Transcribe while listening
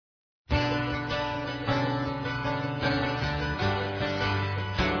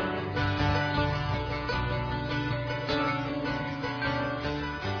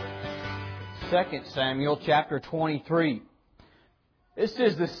2 Samuel chapter 23. This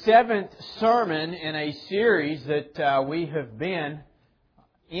is the 7th sermon in a series that we have been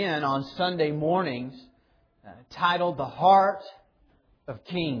in on Sunday mornings titled The Heart of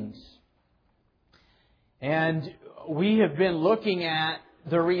Kings. And we have been looking at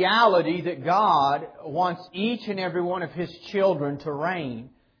the reality that God wants each and every one of His children to reign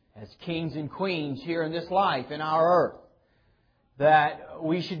as kings and queens here in this life, in our earth. That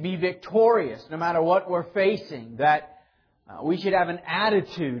we should be victorious no matter what we're facing. That we should have an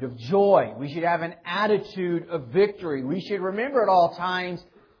attitude of joy. We should have an attitude of victory. We should remember at all times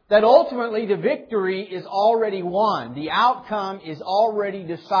that ultimately the victory is already won. The outcome is already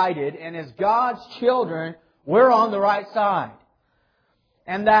decided. And as God's children, we're on the right side.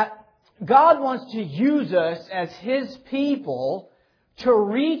 And that God wants to use us as His people to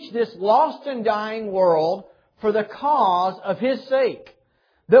reach this lost and dying world for the cause of His sake.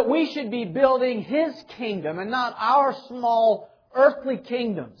 That we should be building His kingdom and not our small earthly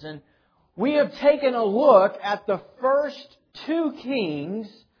kingdoms. And we have taken a look at the first two kings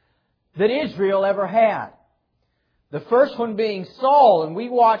that Israel ever had. The first one being Saul, and we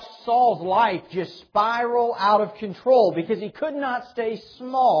watched Saul's life just spiral out of control because he could not stay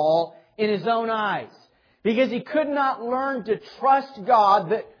small in his own eyes. Because he could not learn to trust God,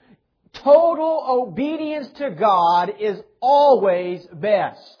 that total obedience to God is always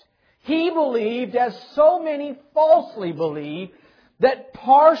best. He believed, as so many falsely believe, that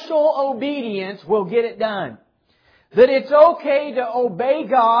partial obedience will get it done. That it's okay to obey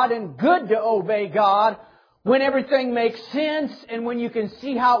God and good to obey God when everything makes sense and when you can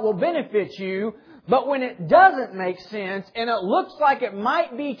see how it will benefit you. But when it doesn't make sense and it looks like it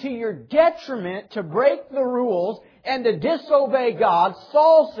might be to your detriment to break the rules and to disobey God,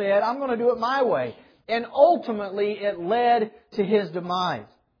 Saul said, I'm going to do it my way. And ultimately it led to his demise.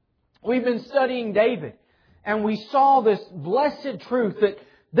 We've been studying David, and we saw this blessed truth that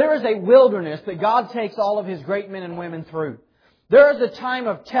there is a wilderness that God takes all of His great men and women through. There is a time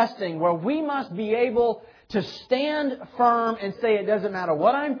of testing where we must be able to stand firm and say, it doesn't matter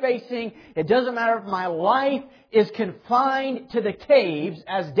what I'm facing. It doesn't matter if my life is confined to the caves,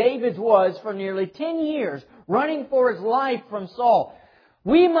 as David's was for nearly 10 years, running for his life from Saul.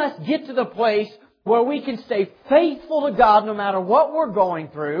 We must get to the place where we can stay faithful to God no matter what we're going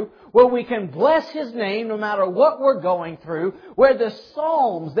through, where we can bless His name no matter what we're going through, where the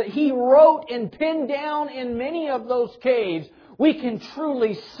Psalms that He wrote and pinned down in many of those caves, we can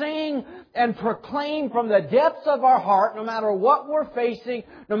truly sing and proclaim from the depths of our heart no matter what we're facing,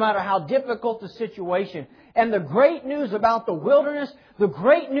 no matter how difficult the situation. And the great news about the wilderness, the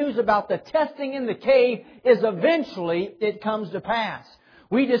great news about the testing in the cave is eventually it comes to pass.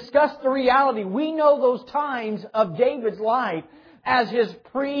 We discussed the reality. We know those times of David's life as his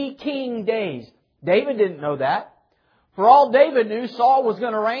pre-king days. David didn't know that. For all David knew, Saul was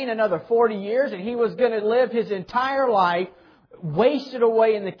going to reign another 40 years and he was going to live his entire life wasted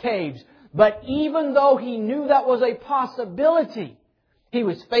away in the caves. But even though he knew that was a possibility, he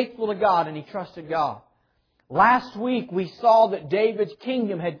was faithful to God and he trusted God. Last week we saw that David's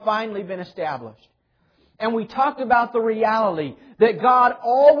kingdom had finally been established. And we talked about the reality that God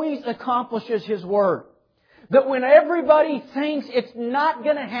always accomplishes His Word. That when everybody thinks it's not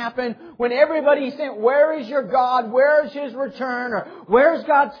going to happen, when everybody's saying, where is your God? Where is His return? Or where's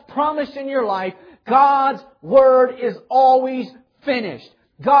God's promise in your life? God's Word is always finished.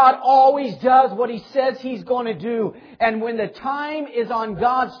 God always does what He says He's going to do. And when the time is on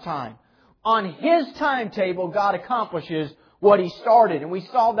God's time, on His timetable, God accomplishes what He started. And we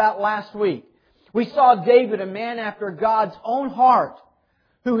saw that last week. We saw David, a man after God's own heart,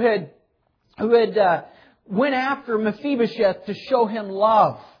 who had went after Mephibosheth to show him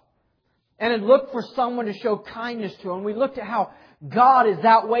love and had looked for someone to show kindness to. And we looked at how God is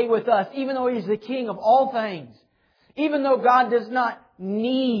that way with us, even though He's the King of all things. Even though God does not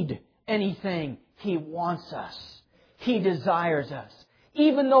need anything, He wants us. He desires us.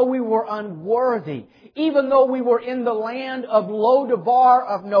 Even though we were unworthy, even though we were in the land of Lodabar,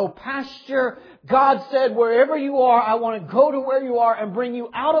 of no pasture, God said, wherever you are, I want to go to where you are and bring you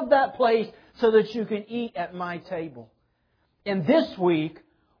out of that place so that you can eat at my table. And this week,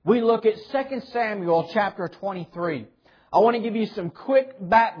 we look at 2 Samuel chapter 23. I want to give you some quick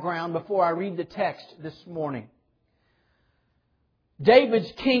background before I read the text this morning.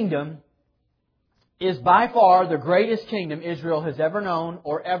 David's kingdom is by far the greatest kingdom Israel has ever known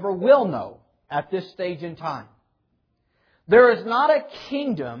or ever will know at this stage in time. There is not a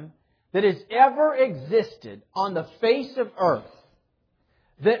kingdom that has ever existed on the face of earth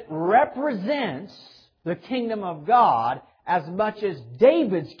that represents the kingdom of God as much as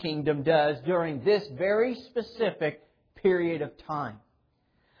David's kingdom does during this very specific period of time.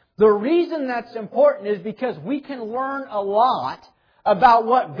 The reason that's important is because we can learn a lot about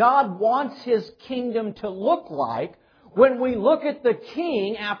what God wants His kingdom to look like when we look at the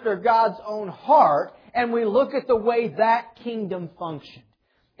king after God's own heart and we look at the way that kingdom functioned.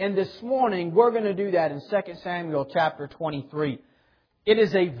 And this morning we're going to do that in 2 Samuel chapter 23. It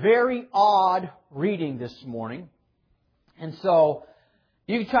is a very odd reading this morning. And so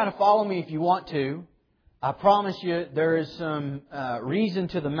you can try to follow me if you want to. I promise you there is some reason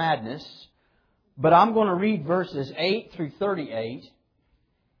to the madness. But I'm going to read verses 8 through 38.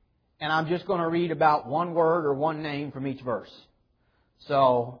 And I'm just going to read about one word or one name from each verse.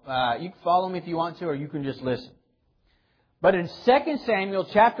 So you can follow me if you want to, or you can just listen. But in 2 Samuel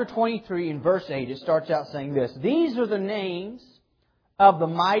chapter 23 in verse 8, it starts out saying this. These are the names of the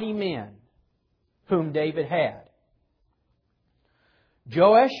mighty men whom David had.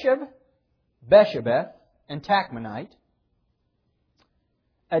 Joasheb, Beshabeth, and Tachmonite.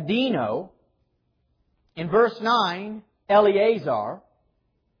 Adino. In verse 9, Eleazar.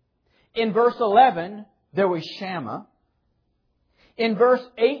 In verse 11, there was Shammah. In verse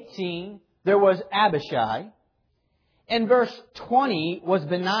 18, there was Abishai. In verse 20 was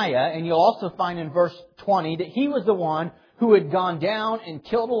Benaiah, and you'll also find in verse 20 that he was the one who had gone down and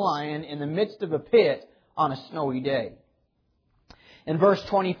killed a lion in the midst of a pit on a snowy day. In verse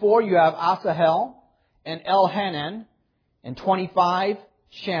 24, you have Asahel and Elhanan. In 25,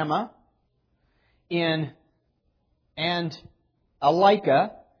 Shammah. And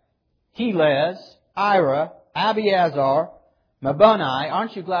Elika, Helez, Ira, Abiazar, Mabunai.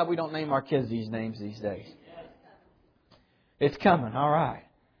 Aren't you glad we don't name our kids these names these days? It's coming, all right.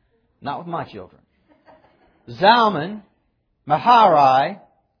 Not with my children. Zalman, Maharai,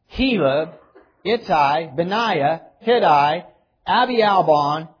 Helab, Ittai, Benaiah, Hiddai,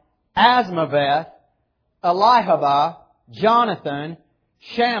 Abialbon, Asmaveth, Elihabah, Jonathan,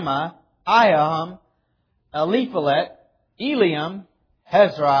 Shammah, Aham, Eliphalet, Eliam,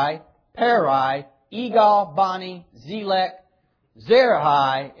 Hezrai, Perai, Egal, Bani, Zelek,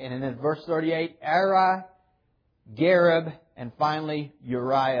 Zerahai, and in verse 38, Ari, Gareb, and finally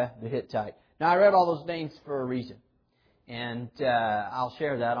Uriah the Hittite. Now I read all those names for a reason. And I'll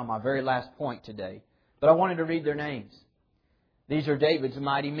share that on my very last point today. But I wanted to read their names. These are David's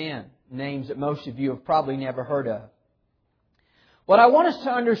mighty men. Names that most of you have probably never heard of. What I want us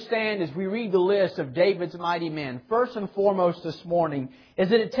to understand as we read the list of David's mighty men, first and foremost this morning, is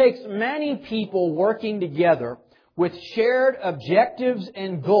that it takes many people working together with shared objectives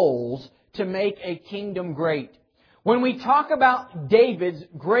and goals to make a kingdom great. When we talk about David's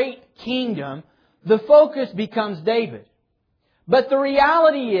great kingdom, the focus becomes David. But the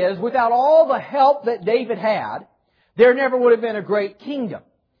reality is, without all the help that David had, there never would have been a great kingdom.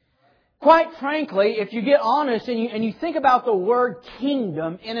 Quite frankly, if you get honest and you think about the word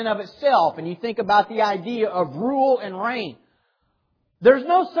kingdom in and of itself, and you think about the idea of rule and reign, there's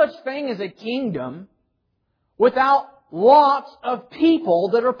no such thing as a kingdom without lots of people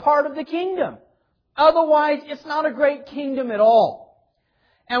that are part of the kingdom. Otherwise, it's not a great kingdom at all.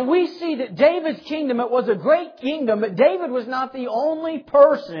 And we see that David's kingdom, it was a great kingdom, but David was not the only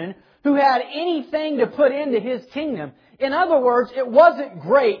person who had anything to put into his kingdom. In other words, it wasn't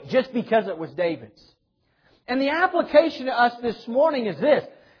great just because it was David's. And the application to us this morning is this.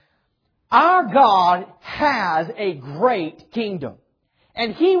 Our God has a great kingdom.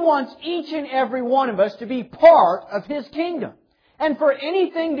 And He wants each and every one of us to be part of His kingdom. And for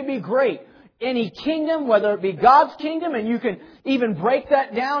anything to be great, any kingdom, whether it be God's kingdom, and you can even break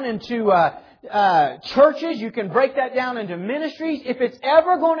that down into churches, you can break that down into ministries. If it's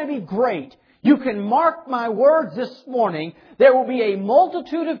ever going to be great, you can mark my words this morning, there will be a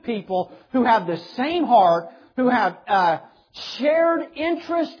multitude of people who have the same heart, who have shared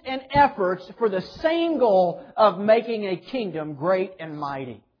interest and efforts for the same goal of making a kingdom great and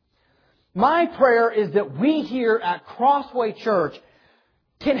mighty. My prayer is that we here at Crossway Church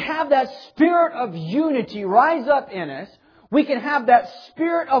can have that spirit of unity rise up in us. We can have that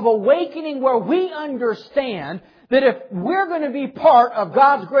spirit of awakening where we understand that if we're going to be part of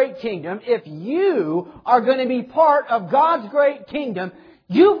God's great kingdom, if you are going to be part of God's great kingdom,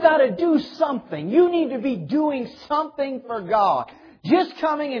 you've got to do something. You need to be doing something for God. Just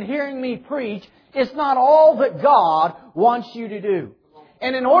coming and hearing me preach is not all that God wants you to do.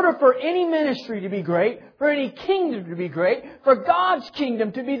 And in order for any ministry to be great, for any kingdom to be great, for God's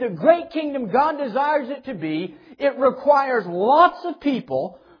kingdom to be the great kingdom God desires it to be, it requires lots of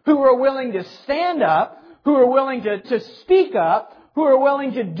people who are willing to stand up, who are willing to speak up, who are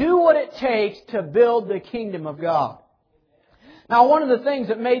willing to do what it takes to build the kingdom of God. Now, one of the things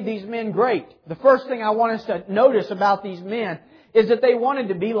that made these men great, the first thing I want us to notice about these men is that they wanted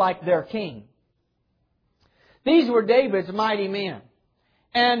to be like their king. These were David's mighty men.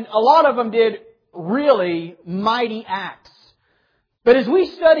 And a lot of them did really mighty acts. But as we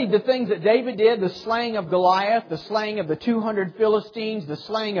studied the things that David did, the slaying of Goliath, the slaying of the 200 Philistines, the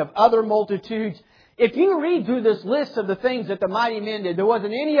slaying of other multitudes, if you read through this list of the things that the mighty men did, there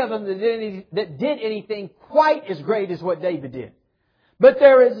wasn't any of them that did anything quite as great as what David did. But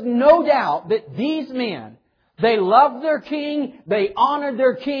there is no doubt that these men, they loved their king, they honored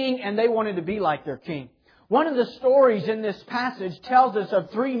their king, and they wanted to be like their king. One of the stories in this passage tells us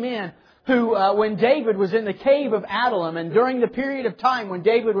of 3 men who, when David was in the cave of Adullam, and during the period of time when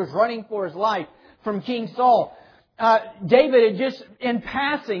David was running for his life from King Saul, David had just, in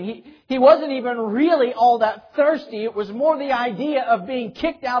passing, he wasn't even really all that thirsty. It was more the idea of being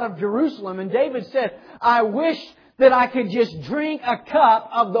kicked out of Jerusalem. And David said, I wish that I could just drink a cup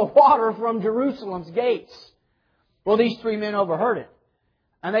of the water from Jerusalem's gates. Well, these 3 men overheard it.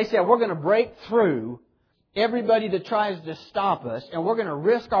 And they said, we're going to break through everybody that tries to stop us, and we're going to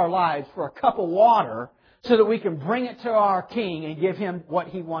risk our lives for a cup of water so that we can bring it to our king and give him what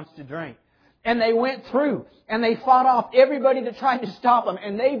he wants to drink. And they went through, and they fought off everybody that tried to stop them,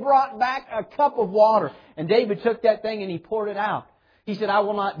 and they brought back a cup of water. And David took that thing and he poured it out. He said, I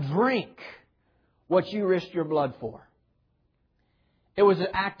will not drink what you risked your blood for. It was an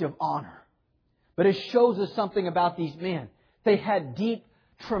act of honor. But it shows us something about these men. They had deep,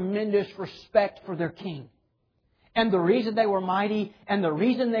 tremendous respect for their king. And the reason they were mighty and the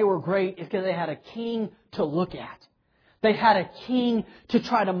reason they were great is because they had a king to look at. They had a king to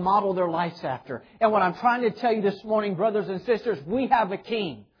try to model their lives after. And what I'm trying to tell you this morning, brothers and sisters, we have a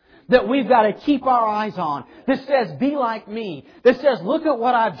king that we've got to keep our eyes on. That says, be like me. That says, look at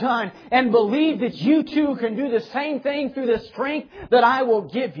what I've done and believe that you too can do the same thing through the strength that I will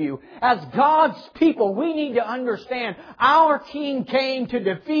give you. As God's people, we need to understand our King came to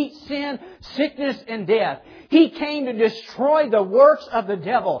defeat sin, sickness, and death. He came to destroy the works of the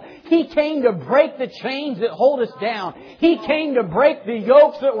devil. He came to break the chains that hold us down. He came to break the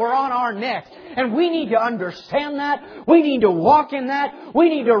yokes that were on our necks. And we need to understand that. We need to walk in that. We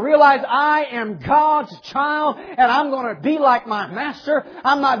need to realize I am God's child and I'm going to be like my master.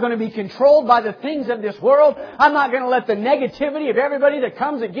 I'm not going to be controlled by the things of this world. I'm not going to let the negativity of everybody that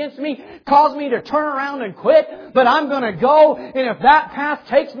comes against me cause me to turn around and quit. But I'm going to go, and if that path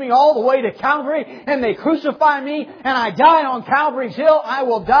takes me all the way to Calvary and they crucify me and I die on Calvary's Hill, I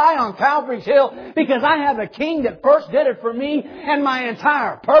will die on Calvary's Hill because I have a King that first did it for me, and my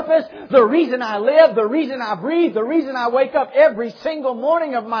entire purpose, the reason I live, the reason I breathe, the reason I wake up every single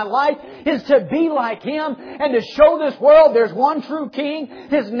morning of my life is to be like Him and to show this world there's one true King.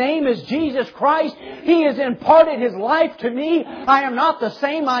 His name is Jesus Christ. He has imparted His life to me. I am not the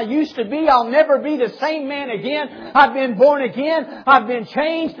same I used to be. I'll never be the same man again. I've been born again. I've been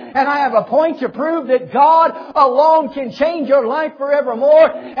changed. And I have a point to prove that God alone can change your life forevermore.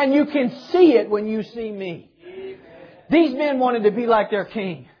 And you can see it when you see me. These men wanted to be like their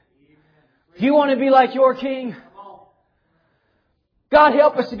King. Do you want to be like your King? God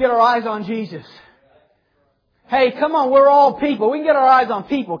help us to get our eyes on Jesus. Hey, come on, we're all people. We can get our eyes on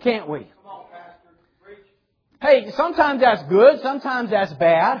people, can't we? Hey, sometimes that's good, sometimes that's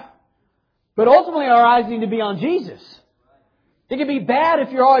bad. But ultimately our eyes need to be on Jesus. It can be bad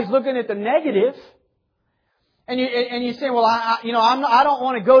if you're always looking at the negative. And you say, well, I don't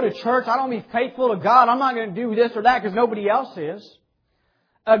want to go to church. I don't want to be faithful to God. I'm not going to do this or that because nobody else is.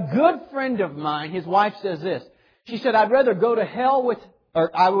 A good friend of mine, his wife says this. She said, I would rather go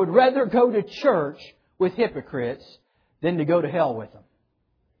to church with hypocrites than to go to hell with them.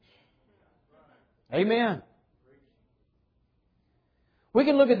 Amen. We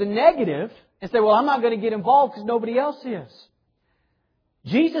can look at the negative and say, well, I'm not going to get involved because nobody else is.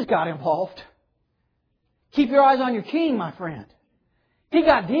 Jesus got involved. Keep your eyes on your King, my friend. He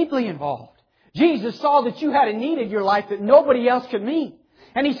got deeply involved. Jesus saw that you had a need in your life that nobody else could meet.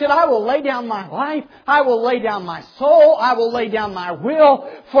 And He said, I will lay down my life. I will lay down my soul. I will lay down my will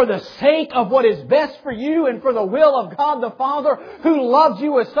for the sake of what is best for you and for the will of God the Father who loves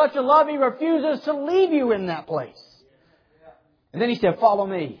you with such a love He refuses to leave you in that place. And then He said, follow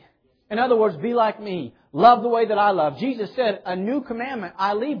me. In other words, be like me. Love the way that I love. Jesus said, a new commandment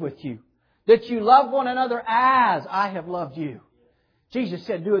I leave with you. That you love one another as I have loved you. Jesus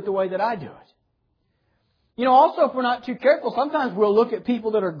said, do it the way that I do it. You know, also, if we're not too careful, sometimes we'll look at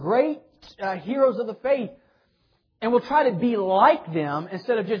people that are great heroes of the faith and we'll try to be like them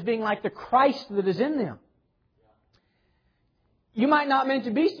instead of just being like the Christ that is in them. You're not meant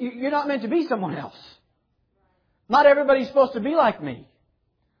to be someone else. Not everybody's supposed to be like me.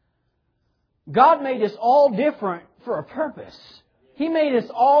 God made us all different for a purpose. He made us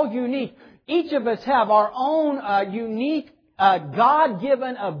all unique. Each of us have our own unique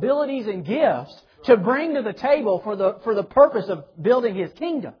God-given abilities and gifts to bring to the table for the purpose of building His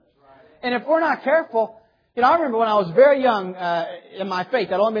kingdom. And if we're not careful, I remember when I was very young in my faith,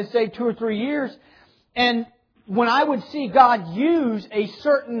 I'd only been saved 2 or 3 years, and when I would see God use a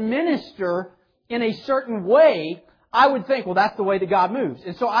certain minister in a certain way, I would think, well, that's the way that God moves.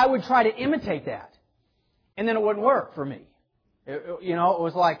 And so I would try to imitate that. And then it wouldn't work for me. It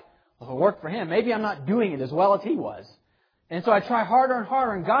was like, well, if it worked for him, maybe I'm not doing it as well as he was. And so I try harder and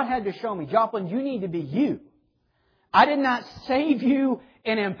harder, and God had to show me, Joplin, you need to be you. I did not save you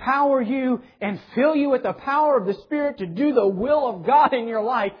and empower you and fill you with the power of the Spirit to do the will of God in your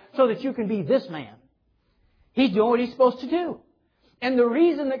life so that you can be this man. He's doing what He's supposed to do. And the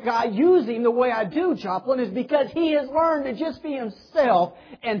reason that God used him the way I do, Joplin, is because he has learned to just be himself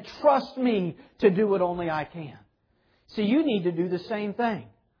and trust me to do what only I can. See, you need to do the same thing.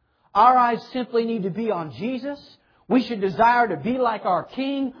 Our eyes simply need to be on Jesus. We should desire to be like our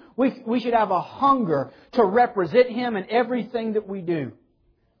King. We should have a hunger to represent Him in everything that we do.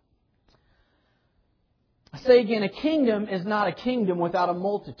 I say again, a kingdom is not a kingdom without a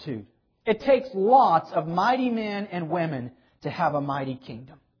multitude. It takes lots of mighty men and women to have a mighty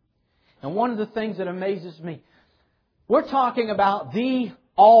kingdom. And one of the things that amazes me, we're talking about the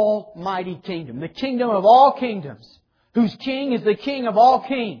Almighty Kingdom, the kingdom of all kingdoms, whose King is the King of all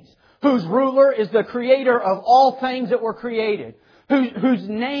kings, whose ruler is the Creator of all things that were created, whose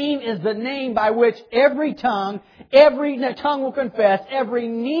name is the name by which every tongue will confess, every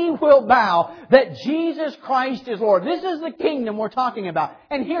knee will bow, that Jesus Christ is Lord. This is the kingdom we're talking about.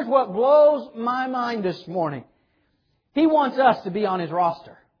 And here's what blows my mind this morning. He wants us to be on His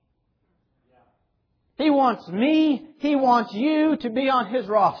roster. He wants me, He wants you to be on His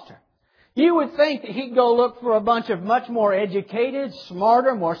roster. You would think that He'd go look for a bunch of much more educated,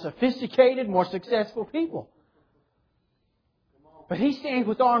 smarter, more sophisticated, more successful people. But He stands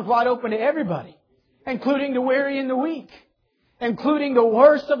with arms wide open to everybody, including the weary and the weak, including the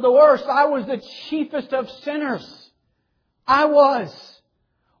worst of the worst. I was the chiefest of sinners. I was.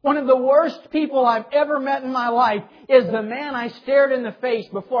 One of the worst people I've ever met in my life is the man I stared in the face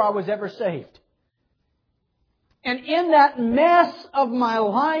before I was ever saved. And in that mess of my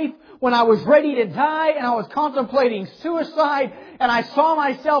life, when I was ready to die and I was contemplating suicide and I saw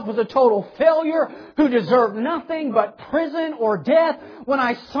myself as a total failure who deserved nothing but prison or death, when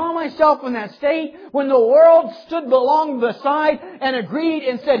I saw myself in that state, when the world stood along the side and agreed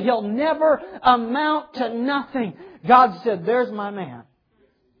and said, he'll never amount to nothing, God said, there's my man.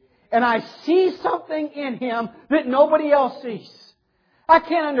 And I see something in him that nobody else sees. I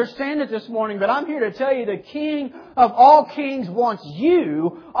can't understand it this morning, but I'm here to tell you the King of all kings wants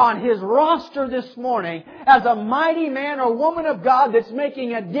you on His roster this morning as a mighty man or woman of God that's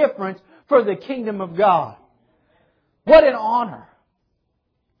making a difference for the kingdom of God. What an honor.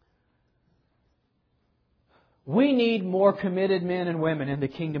 We need more committed men and women in the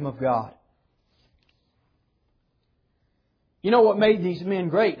kingdom of God. You know what made these men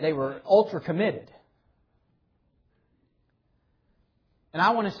great? They were ultra committed. And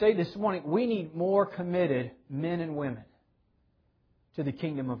I want to say this morning, we need more committed men and women to the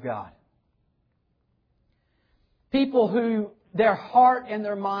kingdom of God. People who their heart and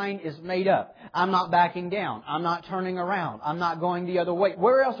their mind is made up. I'm not backing down. I'm not turning around. I'm not going the other way.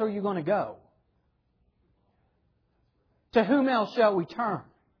 Where else are you going to go? To whom else shall we turn?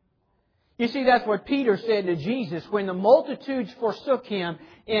 You see, that's what Peter said to Jesus when the multitudes forsook Him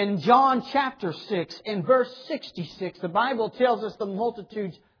in John chapter 6 and verse 66. The Bible tells us the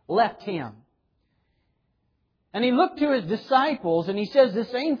multitudes left Him. And He looked to His disciples and He says the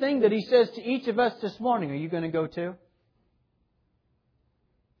same thing that He says to each of us this morning. Are you going to go too?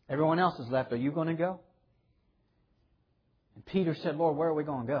 Everyone else is left. Are you going to go? And Peter said, Lord, where are we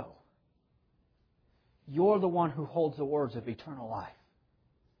going to go? You're the one who holds the words of eternal life.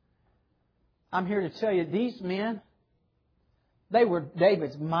 I'm here to tell you, these men, they were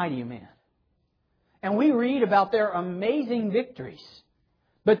David's mighty men. And we read about their amazing victories.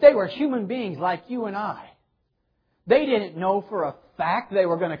 But they were human beings like you and I. They didn't know for a fact they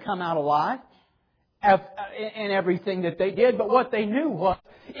were going to come out alive in everything that they did. But what they knew was,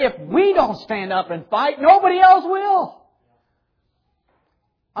 if we don't stand up and fight, nobody else will.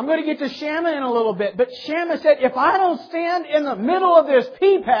 I'm going to get to Shammah in a little bit. But Shammah said, if I don't stand in the middle of this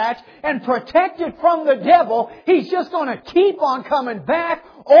pea patch and protect it from the devil, he's just going to keep on coming back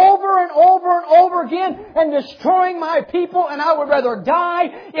over and over and over again and destroying my people. And I would rather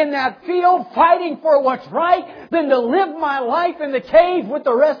die in that field fighting for what's right than to live my life in the cave with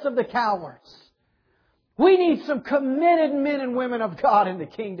the rest of the cowards. We need some committed men and women of God in the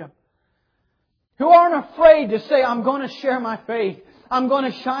kingdom who aren't afraid to say, I'm going to share my faith. I'm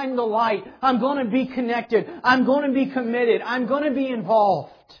going to shine the light. I'm going to be connected. I'm going to be committed. I'm going to be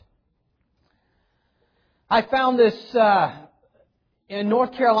involved. I found this in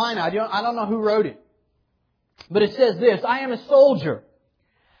North Carolina. I don't know who wrote it. But it says this, I am a soldier.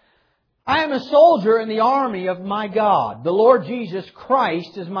 I am a soldier in the army of my God. The Lord Jesus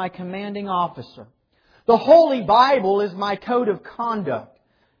Christ is my commanding officer. The Holy Bible is my code of conduct.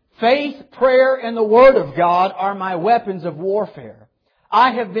 Faith, prayer, and the Word of God are my weapons of warfare.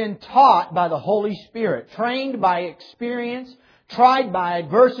 I have been taught by the Holy Spirit, trained by experience, tried by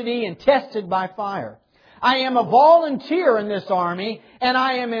adversity, and tested by fire. I am a volunteer in this army, and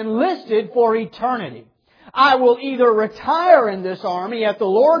I am enlisted for eternity. I will either retire in this army at the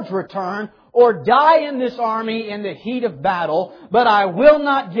Lord's return or die in this army in the heat of battle, but I will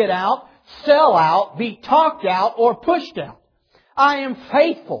not get out, sell out, be talked out, or pushed out. I am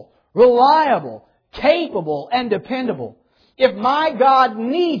faithful, reliable, capable, and dependable. If my God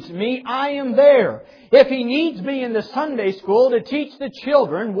needs me, I am there. If He needs me in the Sunday school to teach the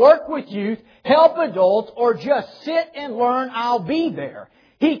children, work with youth, help adults, or just sit and learn, I'll be there.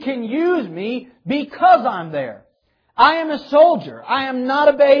 He can use me because I'm there. I am a soldier. I am not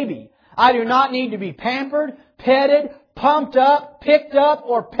a baby. I do not need to be pampered, petted, pumped up, picked up,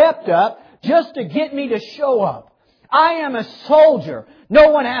 or pepped up just to get me to show up. I am a soldier. No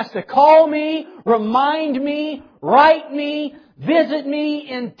one has to call me, remind me, write me, visit me,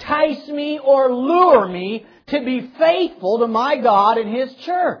 entice me, or lure me to be faithful to my God and His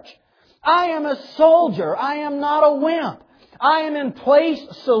church. I am a soldier. I am not a wimp. I am in place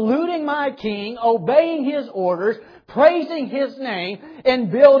saluting my King, obeying His orders, praising His name, and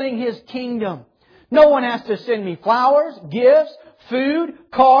building His kingdom. No one has to send me flowers, gifts, food,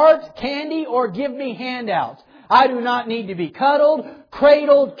 cards, candy, or give me handouts. I do not need to be cuddled,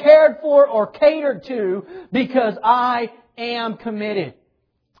 cradled, cared for, or catered to because I am committed.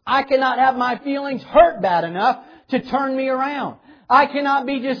 I cannot have my feelings hurt bad enough to turn me around. I cannot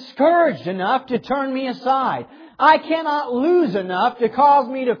be discouraged enough to turn me aside. I cannot lose enough to cause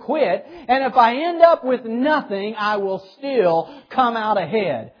me to quit. And if I end up with nothing, I will still come out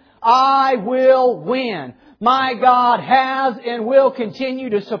ahead. I will win. My God has and will continue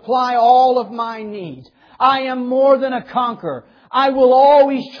to supply all of my needs. I am more than a conqueror. I will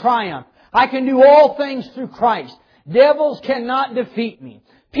always triumph. I can do all things through Christ. Devils cannot defeat me.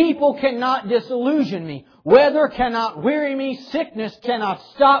 People cannot disillusion me. Weather cannot weary me. Sickness cannot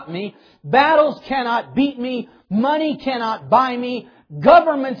stop me. Battles cannot beat me. Money cannot buy me.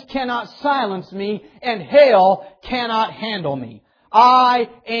 Governments cannot silence me. And hell cannot handle me. I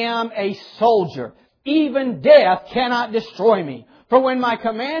am a soldier. Even death cannot destroy me. For when my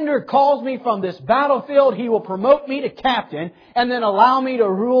commander calls me from this battlefield, he will promote me to captain and then allow me to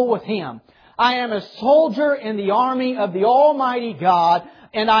rule with him. I am a soldier in the army of the Almighty God,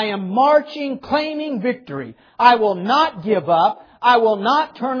 and I am marching, claiming victory. I will not give up. I will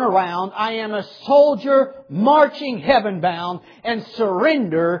not turn around. I am a soldier marching heaven-bound, and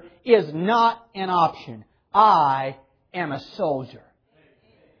surrender is not an option. I am a soldier.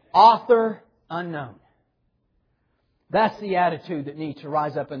 Author unknown. That's the attitude that needs to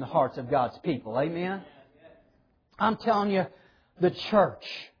rise up in the hearts of God's people. Amen? I'm telling you, the church,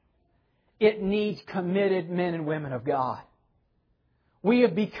 it needs committed men and women of God. We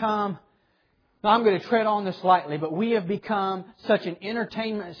have become, now I'm going to tread on this lightly, but we have become such an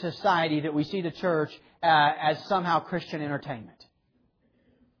entertainment society that we see the church as somehow Christian entertainment.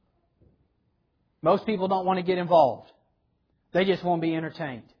 Most people don't want to get involved. They just want to be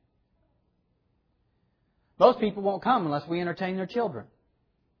entertained. Most people won't come unless we entertain their children.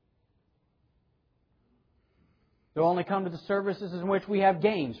 They'll only come to the services in which we have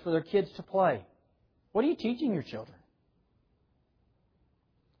games for their kids to play. What are you teaching your children?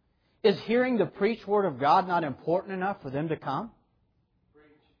 Is hearing the preached Word of God not important enough for them to come?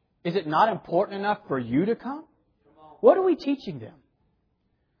 Is it not important enough for you to come? What are we teaching them?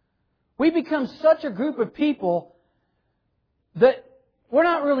 We become such a group of people that we're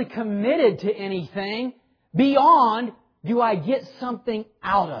not really committed to anything beyond, do I get something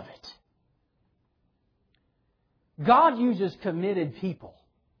out of it? God uses committed people.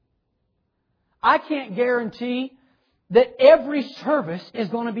 I can't guarantee that every service is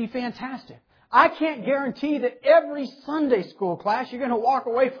going to be fantastic. I can't guarantee that every Sunday school class you're going to walk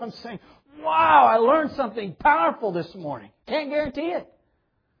away from saying, wow, I learned something powerful this morning. Can't guarantee it.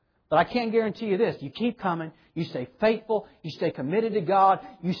 But I can guarantee you this. You keep coming. You stay faithful. You stay committed to God.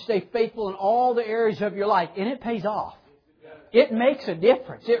 You stay faithful in all the areas of your life. And it pays off. It makes a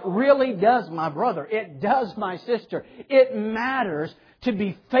difference. It really does, my brother. It does, my sister. It matters to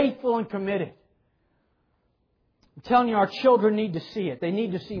be faithful and committed. I'm telling you, our children need to see it. They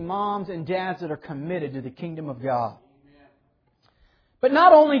need to see moms and dads that are committed to the kingdom of God. But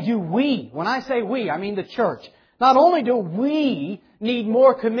not only do we, when I say we, I mean the church, not only do we need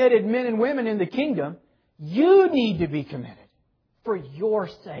more committed men and women in the kingdom, you need to be committed for your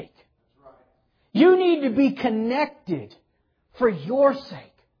sake. You need to be connected for your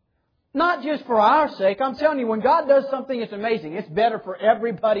sake. Not just for our sake. I'm telling you, when God does something, it's amazing. It's better for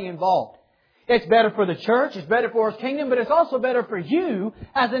everybody involved. It's better for the church, it's better for His kingdom, but it's also better for you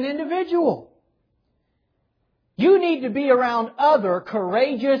as an individual. You need to be around other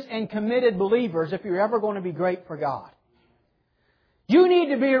courageous and committed believers if you're ever going to be great for God. You need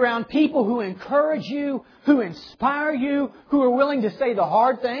to be around people who encourage you, who inspire you, who are willing to say the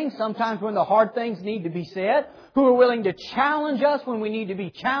hard things, sometimes when the hard things need to be said, who are willing to challenge us when we need to be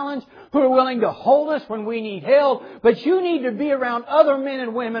challenged, who are willing to hold us when we need held. But you need to be around other men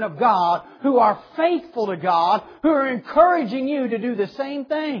and women of God who are faithful to God, who are encouraging you to do the same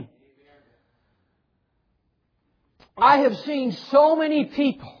thing. I have seen so many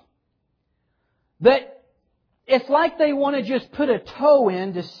people that it's like they want to just put a toe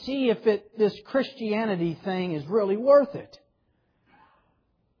in to see if this Christianity thing is really worth it.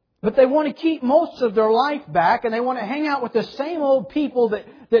 But they want to keep most of their life back, and they want to hang out with the same old people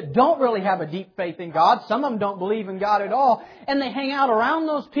that don't really have a deep faith in God. Some of them don't believe in God at all. And they hang out around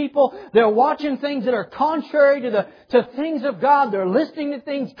those people. They're watching things that are contrary to things of God. They're listening to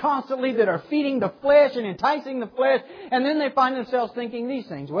things constantly that are feeding the flesh and enticing the flesh. And then they find themselves thinking these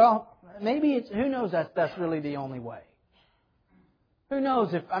things. Well, maybe who knows that's really the only way. Who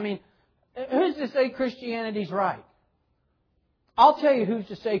knows who's to say Christianity's right? I'll tell you who's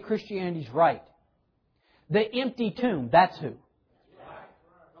to say Christianity's right. The empty tomb, that's who.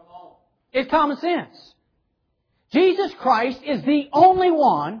 It's common sense. Jesus Christ is the only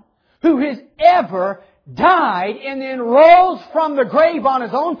one who has ever died and then rose from the grave on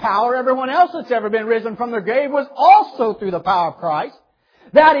His own power. Everyone else that's ever been risen from the grave was also through the power of Christ.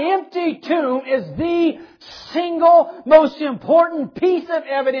 That empty tomb is the single most important piece of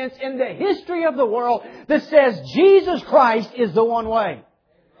evidence in the history of the world that says Jesus Christ is the one way.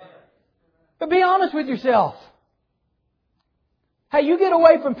 But be honest with yourself. Hey, you get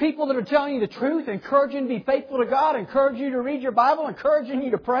away from people that are telling you the truth, encouraging you to be faithful to God, encouraging you to read your Bible, encouraging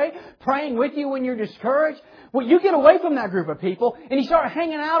you to pray, praying with you when you're discouraged. Well, you get away from that group of people and you start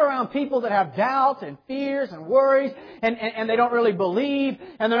hanging out around people that have doubts and fears and worries and they don't really believe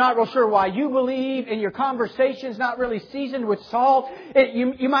and they're not real sure why you believe and your conversation's not really seasoned with salt.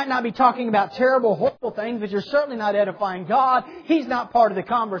 You might not be talking about terrible, horrible things, but you're certainly not edifying God. He's not part of the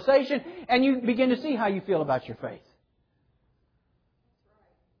conversation, and you begin to see how you feel about your faith.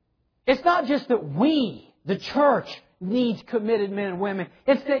 It's not just that we, the church, needs committed men and women.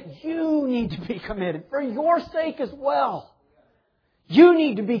 It's that you need to be committed for your sake as well. You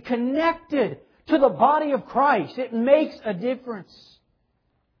need to be connected to the body of Christ. It makes a difference.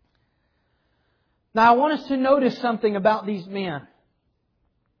 Now I want us to notice something about these men.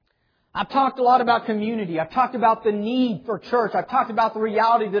 I've talked a lot about community. I've talked about the need for church. I've talked about the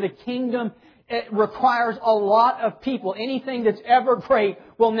reality that a kingdom requires a lot of people. Anything that's ever great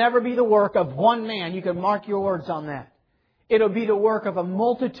will never be the work of one man. You can mark your words on that. It'll be the work of a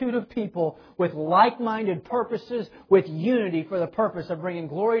multitude of people with like-minded purposes, with unity for the purpose of bringing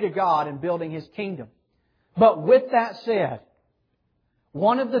glory to God and building His kingdom. But with that said,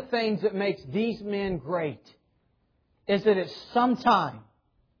 one of the things that makes these men great is that at some time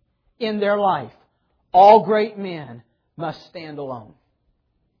in their life, all great men must stand alone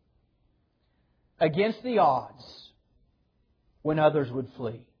against the odds when others would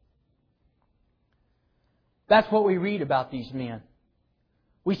flee. That's what we read about these men.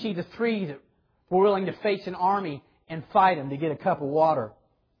 We see the three that were willing to face an army and fight them to get a cup of water.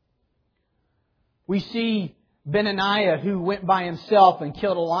 We see Benaniah, who went by himself and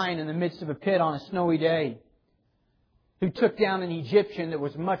killed a lion in the midst of a pit on a snowy day, who took down an Egyptian that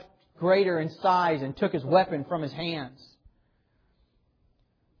was much greater in size and took his weapon from his hands.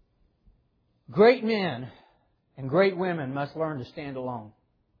 Great men and great women must learn to stand alone.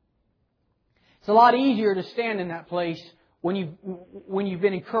 It's a lot easier to stand in that place when you've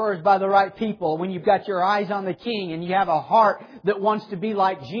been encouraged by the right people, when you've got your eyes on the King and you have a heart that wants to be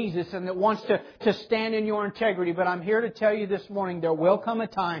like Jesus and that wants to stand in your integrity. But I'm here to tell you this morning, there will come a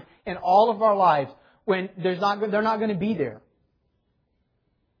time in all of our lives when they're not going to be there.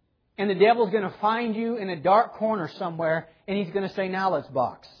 And the devil's going to find you in a dark corner somewhere and he's going to say, now let's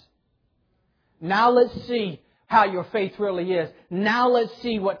box. Now let's see how your faith really is. Now let's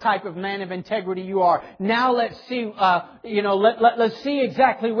see what type of man of integrity you are. Now let's see, let's see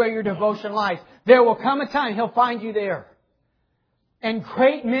exactly where your devotion lies. There will come a time He'll find you there. And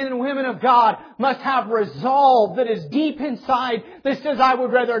great men and women of God must have resolve that is deep inside that says, I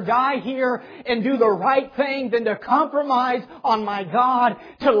would rather die here and do the right thing than to compromise on my God,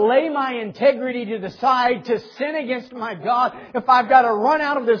 to lay my integrity to the side, to sin against my God. If I've got to run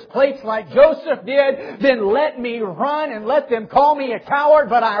out of this place like Joseph did, then let me run and let them call me a coward,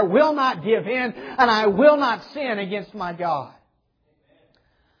 but I will not give in and I will not sin against my God.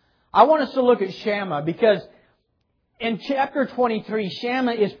 I want us to look at Shammah because in chapter 23,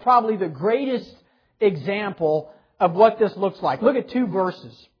 Shammah is probably the greatest example of what this looks like. Look at two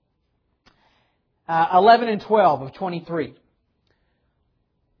verses. 11 and 12 of 23.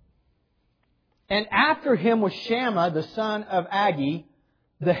 And after him was Shammah, the son of Agi,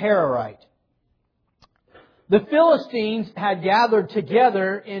 the Hararite. The Philistines had gathered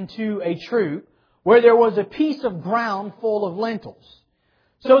together into a troop where there was a piece of ground full of lentils.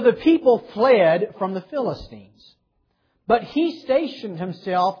 So the people fled from the Philistines. But he stationed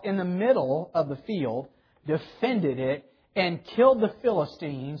himself in the middle of the field, defended it, and killed the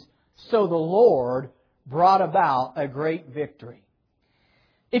Philistines. So the Lord brought about a great victory.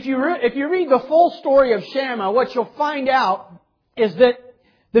 If you read the full story of Shammah, what you'll find out is that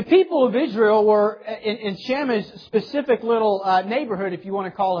the people of Israel were, in Shammah's specific little neighborhood, if you want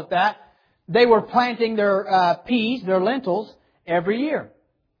to call it that, they were planting their peas, their lentils, every year.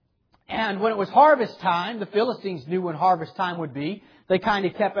 And when it was harvest time, the Philistines knew when harvest time would be. They kind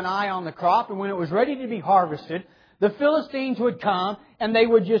of kept an eye on the crop. And when it was ready to be harvested, the Philistines would come and they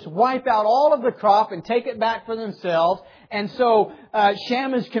would just wipe out all of the crop and take it back for themselves. And so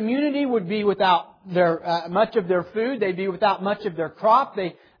Shammah's community would be without their much of their food. They'd be without much of their crop.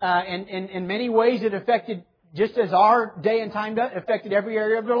 And in many ways it affected, just as our day and time does, affected every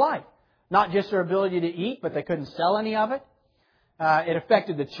area of their life. Not just their ability to eat, but they couldn't sell any of it. It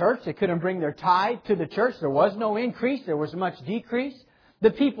affected the church. They couldn't bring their tithe to the church. There was no increase. There was much decrease. The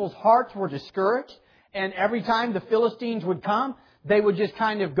people's hearts were discouraged. And every time the Philistines would come, they would just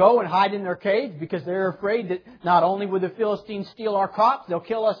kind of go and hide in their caves because they're afraid that not only would the Philistines steal our crops, they'll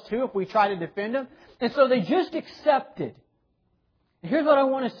kill us too if we try to defend them. And so they just accepted. And here's what I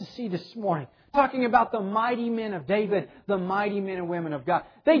want us to see this morning. Talking about the mighty men of David, the mighty men and women of God.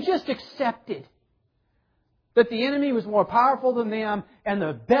 They just accepted that the enemy was more powerful than them, and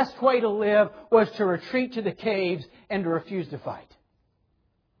the best way to live was to retreat to the caves and to refuse to fight.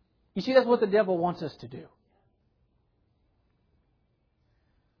 You see, that's what the devil wants us to do.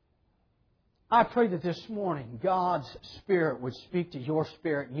 I pray that this morning God's Spirit would speak to your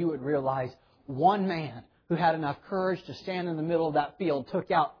spirit and you would realize one man who had enough courage to stand in the middle of that field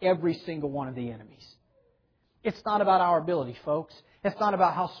took out every single one of the enemies. It's not about our ability, folks. It's not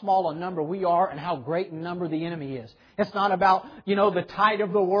about how small a number we are and how great a number the enemy is. It's not about, the tide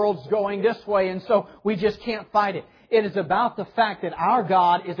of the world's going this way and so we just can't fight it. It is about the fact that our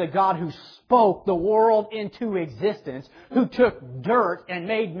God is a God who spoke the world into existence, who took dirt and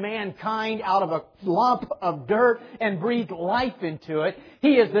made mankind out of a lump of dirt and breathed life into it.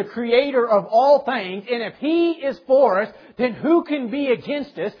 He is the creator of all things, and if He is for us, then who can be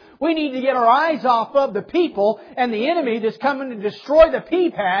against us? We need to get our eyes off of the people and the enemy that's coming to destroy the pea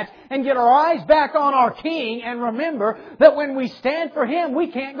patch and get our eyes back on our King and remember that when we stand for Him, we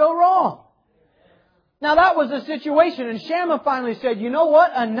can't go wrong. Now that was the situation, and Shammah finally said, you know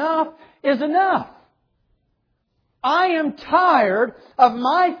what? Enough is enough. I am tired of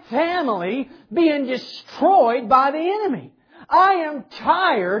my family being destroyed by the enemy. I am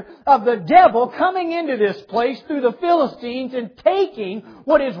tired of the devil coming into this place through the Philistines and taking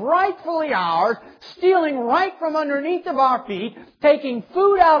what is rightfully ours, stealing right from underneath of our feet, taking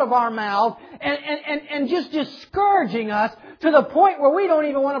food out of our mouths, and just discouraging us to the point where we don't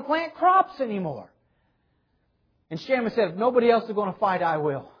even want to plant crops anymore. And Shammah said, if nobody else is going to fight, I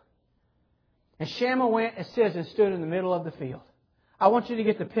will. And Shammah went, it says, and stood in the middle of the field. I want you to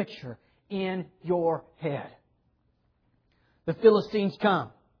get the picture in your head. The Philistines come.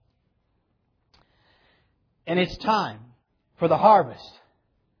 And it's time for the harvest.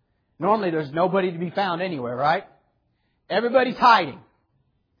 Normally there's nobody to be found anywhere, right? Everybody's hiding.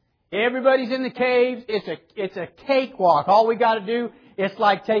 Everybody's in the caves. It's a cakewalk. All we got to do, it's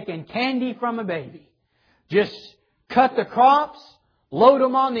like taking candy from a baby. Just cut the crops, load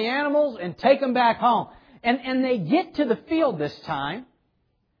them on the animals, and take them back home. And they get to the field this time,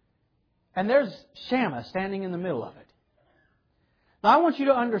 and there's Shammah standing in the middle of it. Now, I want you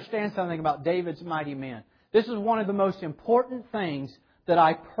to understand something about David's mighty men. This is one of the most important things that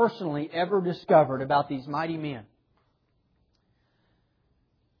I personally ever discovered about these mighty men.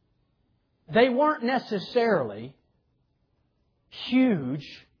 They weren't necessarily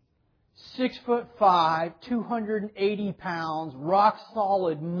huge, 6'5", 280 pounds, rock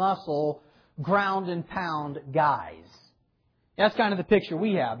solid muscle, ground and pound guys. That's kind of the picture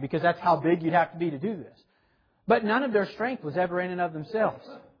we have, because that's how big you'd have to be to do this. But none of their strength was ever in and of themselves.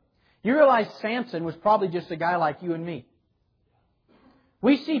 You realize Samson was probably just a guy like you and me.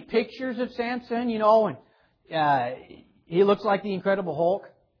 We see pictures of Samson, and he looks like the Incredible Hulk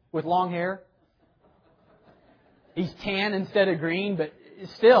with long hair. He's tan instead of green, but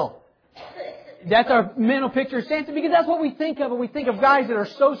still, that's our mental picture of Samson, because that's what we think of. We think of guys that are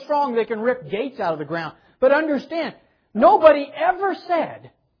so strong they can rip gates out of the ground. But understand, nobody ever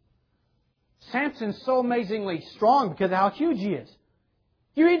said Samson's so amazingly strong because of how huge he is.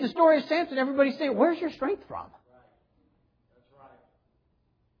 You read the story of Samson, everybody's saying, where's your strength from?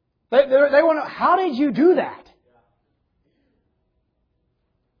 They want to know, how did you do that?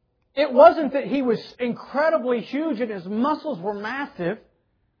 It wasn't that he was incredibly huge and his muscles were massive.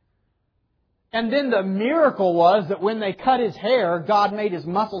 And then the miracle was that when they cut his hair, God made his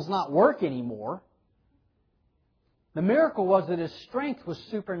muscles not work anymore. The miracle was that his strength was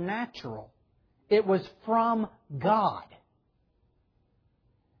supernatural. It was from God.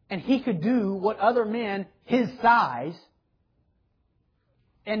 And he could do what other men his size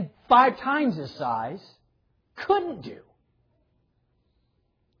and 5 times his size couldn't do.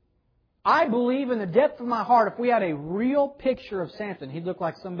 I believe in the depth of my heart, if we had a real picture of Samson, he'd look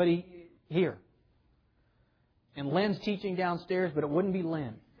like somebody here. And Lynn's teaching downstairs, but it wouldn't be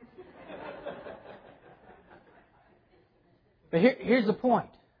Lynn. But here's the point.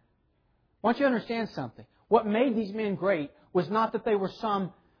 I want you to understand something. What made these men great was not that they were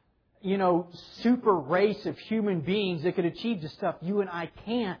some, super race of human beings that could achieve the stuff you and I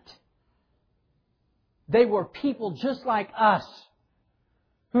can't. They were people just like us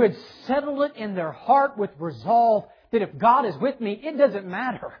who had settled it in their heart with resolve that if God is with me, it doesn't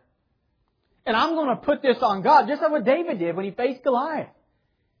matter. And I'm going to put this on God, just like what David did when he faced Goliath.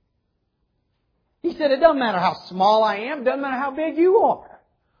 He said, it doesn't matter how small I am, it doesn't matter how big you are.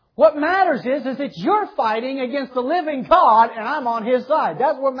 What matters is that you're fighting against the living God and I'm on His side.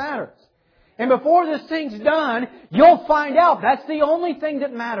 That's what matters. And before this thing's done, you'll find out that's the only thing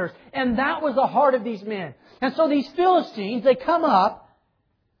that matters. And that was the heart of these men. And so these Philistines, they come up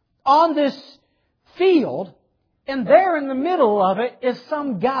on this field, and there in the middle of it is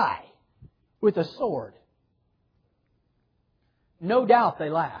some guy with a sword. No doubt they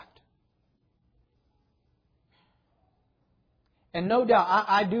laughed. And no doubt,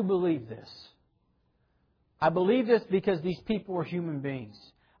 I do believe this. I believe this because these people were human beings.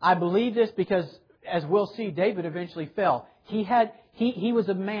 I believe this because, as we'll see, David eventually fell. He was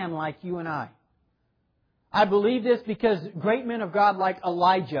a man like you and I. I believe this because great men of God like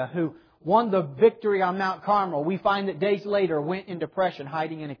Elijah, who won the victory on Mount Carmel, we find that days later went in depression,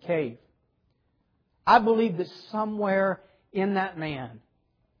 hiding in a cave. I believe that somewhere in that man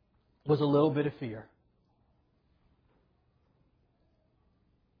was a little bit of fear.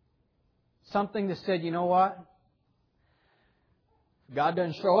 Something that said, you know what? If God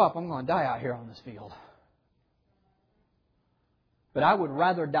doesn't show up, I'm going to die out here on this field. But I would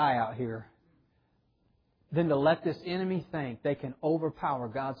rather die out here than to let this enemy think they can overpower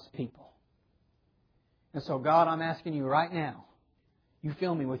God's people. And so, God, I'm asking you right now, you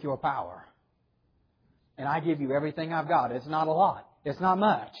fill me with your power. And I give you everything I've got. It's not a lot. It's not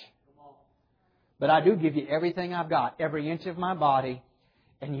much. But I do give you everything I've got, every inch of my body,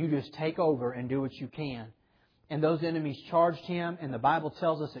 and you just take over and do what you can. And those enemies charged him, and the Bible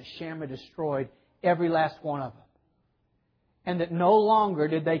tells us that Shammah destroyed every last one of them. And that no longer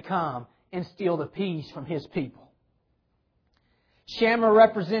did they come and steal the peace from his people. Shammah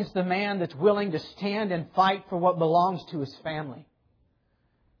represents the man that's willing to stand and fight for what belongs to his family.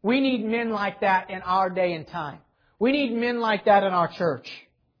 We need men like that in our day and time. We need men like that in our church.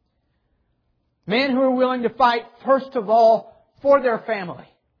 Men who are willing to fight, first of all, for their family.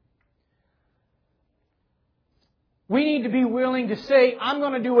 We need to be willing to say, I'm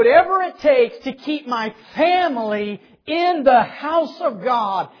going to do whatever it takes to keep my family in the house of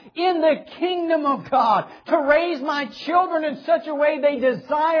God, in the kingdom of God, to raise my children in such a way they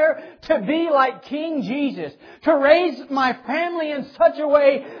desire to be like King Jesus, to raise my family in such a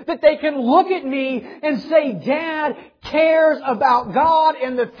way that they can look at me and say, Dad cares about God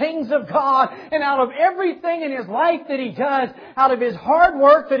and the things of God, and out of everything in his life that he does, out of his hard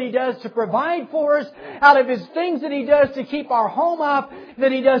work that he does to provide for us, out of his things that he does to keep our home up,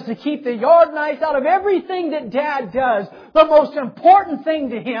 that he does to keep the yard nice, out of everything that Dad does, the most important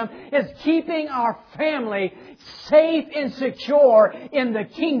thing to him is keeping our family safe and secure in the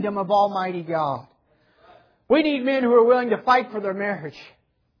kingdom of Almighty God. We need men who are willing to fight for their marriage.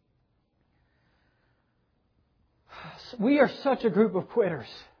 We are such a group of quitters.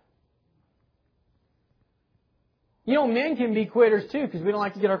 You know, men can be quitters too because we don't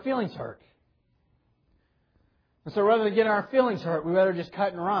like to get our feelings hurt. And so rather than get our feelings hurt, we rather just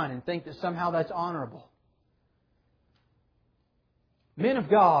cut and run and think that somehow that's honorable. Men of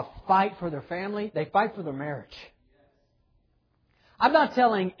God fight for their family. They fight for their marriage. I'm not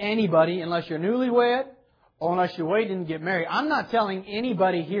telling anybody, unless you're newlywed or unless you're waiting to get married, I'm not telling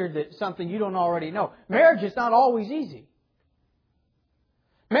anybody here that something you don't already know. Marriage is not always easy.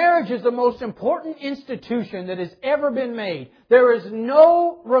 Marriage is the most important institution that has ever been made. There is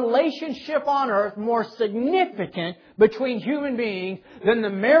no relationship on earth more significant between human beings than the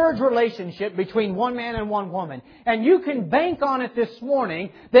marriage relationship between one man and one woman. And you can bank on it this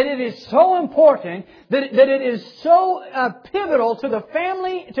morning that it is so important, that it is so pivotal to the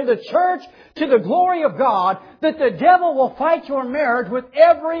family, to the church, to the glory of God, that the devil will fight your marriage with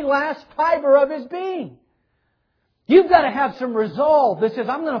every last fiber of his being. You've got to have some resolve that says,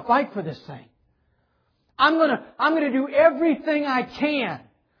 I'm going to fight for this thing. I'm going to do everything I can.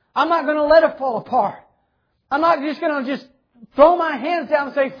 I'm not going to let it fall apart. I'm not just going to throw my hands down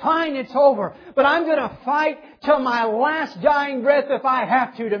and say, fine, it's over. But I'm going to fight till my last dying breath if I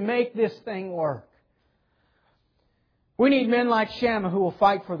have to make this thing work. We need men like Shammah who will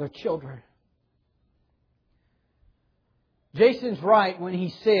fight for their children. Jason's right when he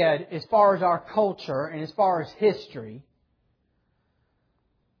said, as far as our culture and as far as history,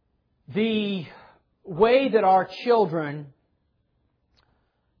 the way that our children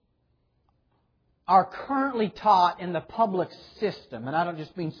are currently taught in the public system, and I don't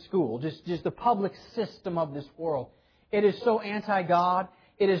just mean school, just the public system of this world, it is so anti-God.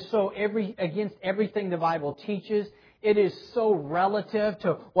 It is so against everything the Bible teaches. It is so relative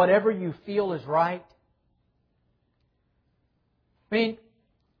to whatever you feel is right. I mean,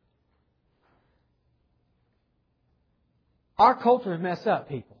 our cultures mess up,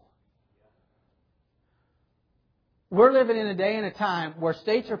 people. We're living in a day and a time where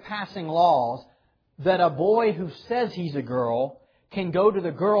states are passing laws that a boy who says he's a girl can go to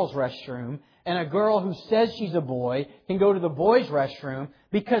the girls' restroom, and a girl who says she's a boy can go to the boys' restroom,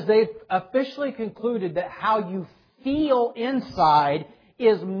 because they've officially concluded that how you feel inside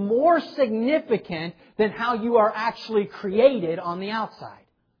is more significant than how you are actually created on the outside.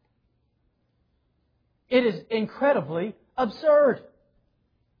 It is incredibly absurd.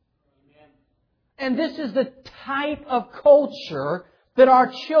 And this is the type of culture that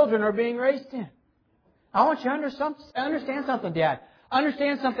our children are being raised in. I want you to understand something, Dad.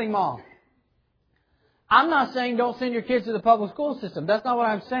 Understand something, Mom. I'm not saying don't send your kids to the public school system. That's not what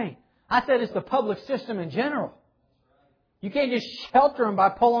I'm saying. I said it's the public system in general. You can't just shelter them by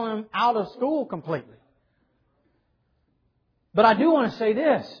pulling them out of school completely. But I do want to say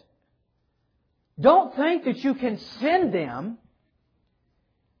this. Don't think that you can send them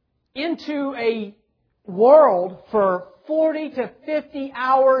into a world for 40 to 50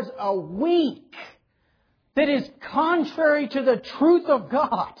 hours a week that is contrary to the truth of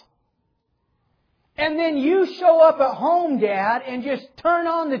God. And then you show up at home, Dad, and just turn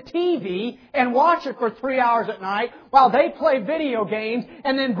on the TV and watch it for 3 hours at night while they play video games,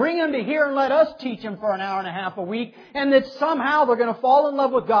 and then bring them to here and let us teach them for an hour and a half a week, and that somehow they're going to fall in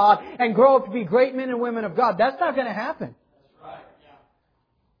love with God and grow up to be great men and women of God. That's not going to happen.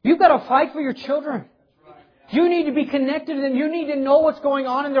 You've got to fight for your children. You need to be connected to them. You need to know what's going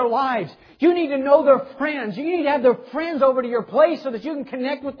on in their lives. You need to know their friends. You need to have their friends over to your place so that you can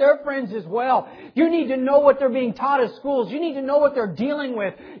connect with their friends as well. You need to know what they're being taught at schools. You need to know what they're dealing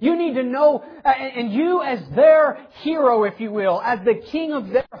with. You need to know, and you as their hero, if you will, as the king of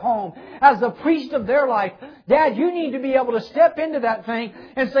their home, as the priest of their life, Dad, you need to be able to step into that thing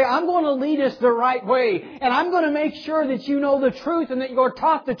and say, I'm going to lead us the right way. And I'm going to make sure that you know the truth and that you're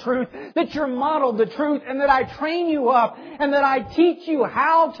taught the truth, that you're modeled the truth, and that I train you up and that I teach you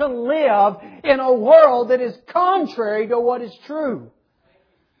how to live in a world that is contrary to what is true.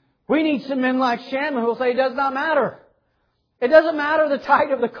 We need some men like Shammah who will say it does not matter. It doesn't matter the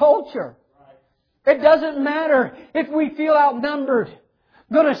tide of the culture. It doesn't matter if we feel outnumbered.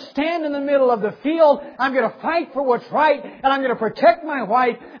 I'm going to stand in the middle of the field. I'm going to fight for what's right. And I'm going to protect my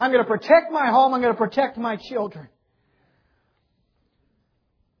wife. I'm going to protect my home. I'm going to protect my children.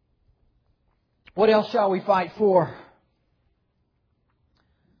 What else shall we fight for?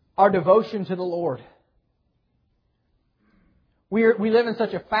 Our devotion to the Lord. We live in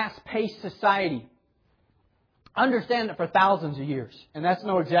such a fast-paced society. Understand that for thousands of years, and that's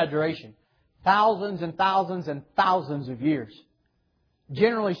no exaggeration, thousands and thousands and thousands of years.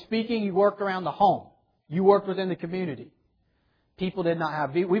 Generally speaking, you worked around the home. You worked within the community. People did not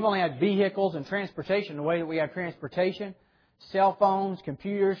have... We've only had vehicles and transportation the way that we have transportation. Cell phones,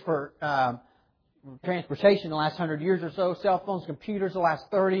 computers for transportation the last 100 years or so. Cell phones, computers the last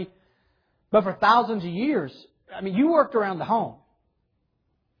 30. But for thousands of years, you worked around the home.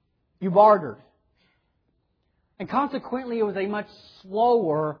 You bartered. And consequently, it was a much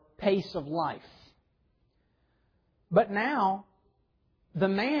slower pace of life. But now, the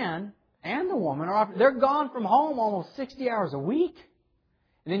man and the woman they're gone from home almost 60 hours a week.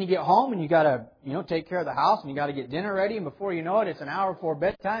 And then you get home and you got to, take care of the house and you got to get dinner ready. And before you know it, it's an hour before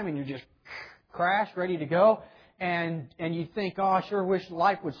bedtime and you're just crashed, ready to go. And you think, oh, I sure wish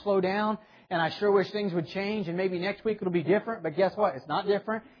life would slow down. And I sure wish things would change. And maybe next week it'll be different. But guess what? It's not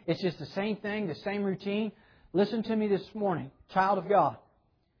different. It's just the same thing, the same routine. Listen to me this morning, child of God.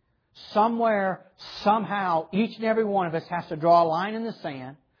 Somewhere, somehow, each and every one of us has to draw a line in the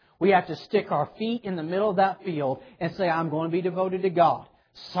sand. We have to stick our feet in the middle of that field and say, I'm going to be devoted to God.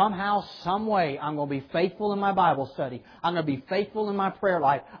 Somehow, some way, I'm going to be faithful in my Bible study. I'm going to be faithful in my prayer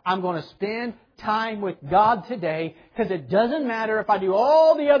life. I'm going to spend time with God today, because it doesn't matter if I do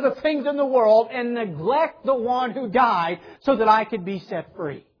all the other things in the world and neglect the one who died so that I could be set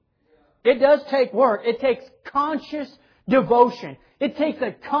free. It does take work. It takes conscious devotion. It takes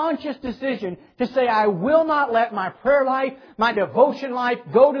a conscious decision to say, I will not let my prayer life, my devotion life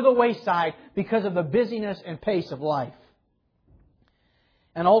go to the wayside because of the busyness and pace of life.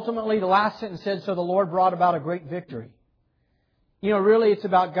 And ultimately, the last sentence said, so the Lord brought about a great victory. Really it's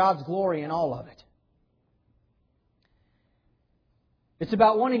about God's glory in all of it. It's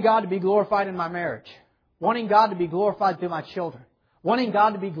about wanting God to be glorified in my marriage. Wanting God to be glorified through my children. Wanting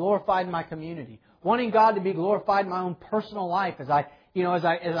God to be glorified in my community. Wanting God to be glorified in my own personal life as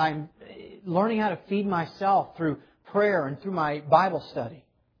I'm learning how to feed myself through prayer and through my Bible study.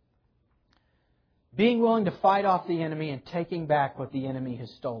 Being willing to fight off the enemy and taking back what the enemy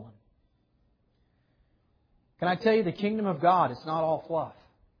has stolen. Can I tell you, the kingdom of God, it's not all fluff.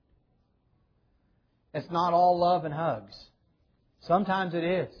 It's not all love and hugs. Sometimes it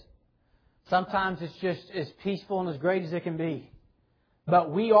is. Sometimes it's just as peaceful and as great as it can be.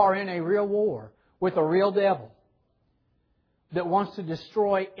 But we are in a real war with a real devil that wants to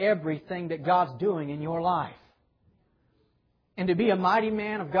destroy everything that God's doing in your life. And to be a mighty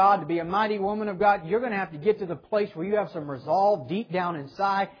man of God, to be a mighty woman of God, you're going to have to get to the place where you have some resolve deep down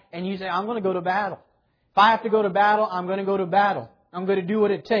inside and you say, I'm going to go to battle. If I have to go to battle, I'm going to go to battle. I'm going to do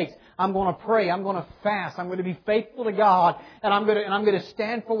what it takes. I'm going to pray. I'm going to fast. I'm going to be faithful to God. And I'm going to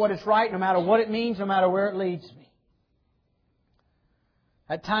stand for what is right no matter what it means, no matter where it leads me.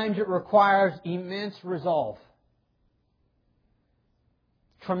 At times it requires immense resolve.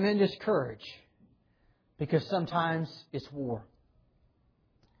 Tremendous courage. Because sometimes it's war.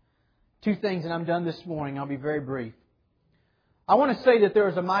 Two things, and I'm done this morning. I'll be very brief. I want to say that there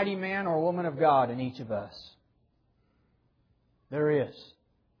is a mighty man or woman of God in each of us. There is.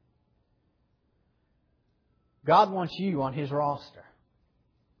 God wants you on His roster.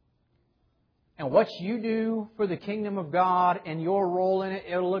 And what you do for the kingdom of God and your role in it,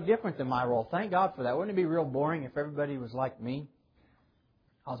 it'll look different than my role. Thank God for that. Wouldn't it be real boring if everybody was like me?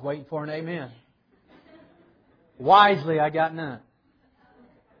 I was waiting for an amen. Wisely, I got none.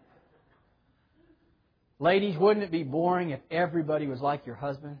 Ladies, wouldn't it be boring if everybody was like your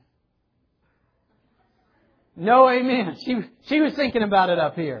husband? No amen. She was thinking about it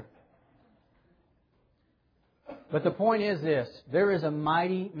up here. But the point is this. There is a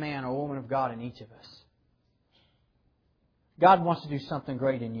mighty man or woman of God in each of us. God wants to do something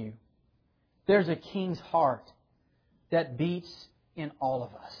great in you. There's a king's heart that beats in all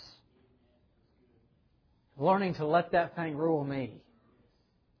of us. Learning to let that thing rule me.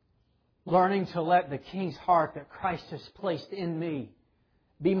 Learning to let the king's heart that Christ has placed in me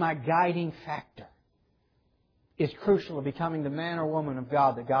be my guiding factor is crucial to becoming the man or woman of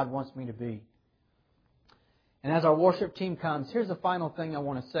God that God wants me to be. And as our worship team comes, here's the final thing I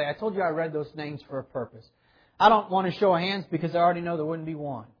want to say. I told you I read those names for a purpose. I don't want to show hands because I already know there wouldn't be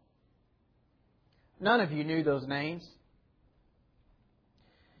one. None of you knew those names.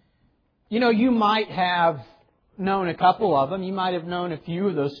 You know, you might have known a couple of them. You might have known a few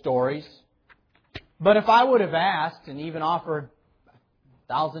of those stories. But if I would have asked and even offered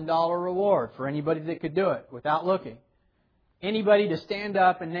a $1,000 reward for anybody that could do it without looking, anybody to stand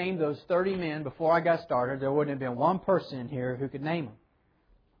up and name those 30 men before I got started, there wouldn't have been one person in here who could name them.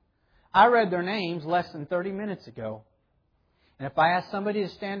 I read their names less than 30 minutes ago. And if I ask somebody to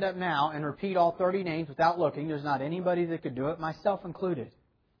stand up now and repeat all 30 names without looking, there's not anybody that could do it, myself included.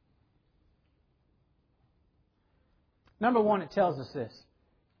 Number one, it tells us this.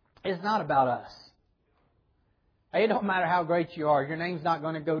 It's not about us. It don't matter how great you are. Your name's not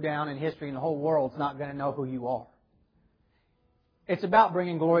going to go down in history and the whole world's not going to know who you are. It's about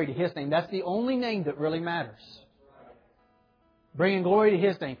bringing glory to His name. That's the only name that really matters. Bringing glory to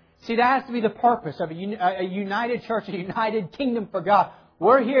His name. See, that has to be the purpose of a united church, a united kingdom for God.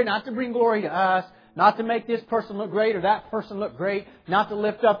 We're here not to bring glory to us, not to make this person look great or that person look great, not to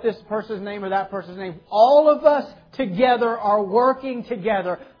lift up this person's name or that person's name. All of us together are working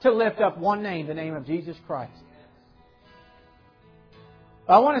together to lift up one name, the name of Jesus Christ.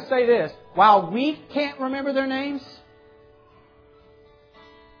 I want to say this. While we can't remember their names,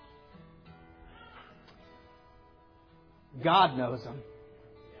 God knows them.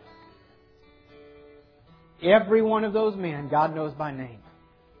 Every one of those men, God knows by name.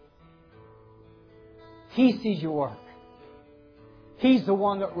 He sees your work. He's the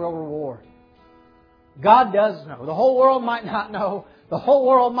one that will reward. God does know. The whole world might not know. The whole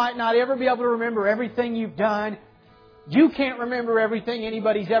world might not ever be able to remember everything you've done. You can't remember everything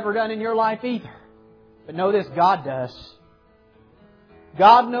anybody's ever done in your life either. But know this, God does.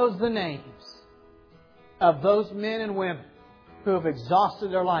 God knows the names of those men and women who have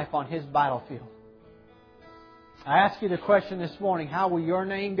exhausted their life on His battlefield. I ask you the question this morning, how will your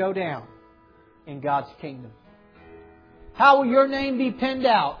name go down in God's kingdom? How will your name be penned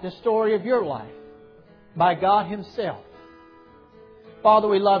out, the story of your life, by God Himself? Father,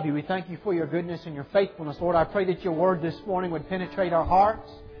 we love You. We thank You for Your goodness and Your faithfulness. Lord, I pray that Your Word this morning would penetrate our hearts.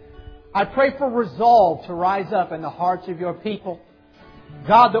 I pray for resolve to rise up in the hearts of Your people.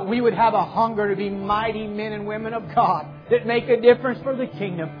 God, that we would have a hunger to be mighty men and women of God that make a difference for the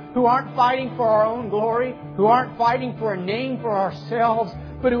kingdom, who aren't fighting for our own glory, who aren't fighting for a name for ourselves,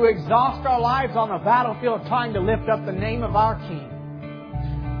 but who exhaust our lives on the battlefield trying to lift up the name of our King.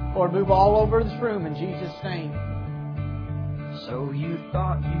 Lord, move all over this room in Jesus' name. So you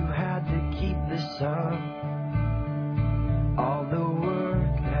thought you had to keep this up. All the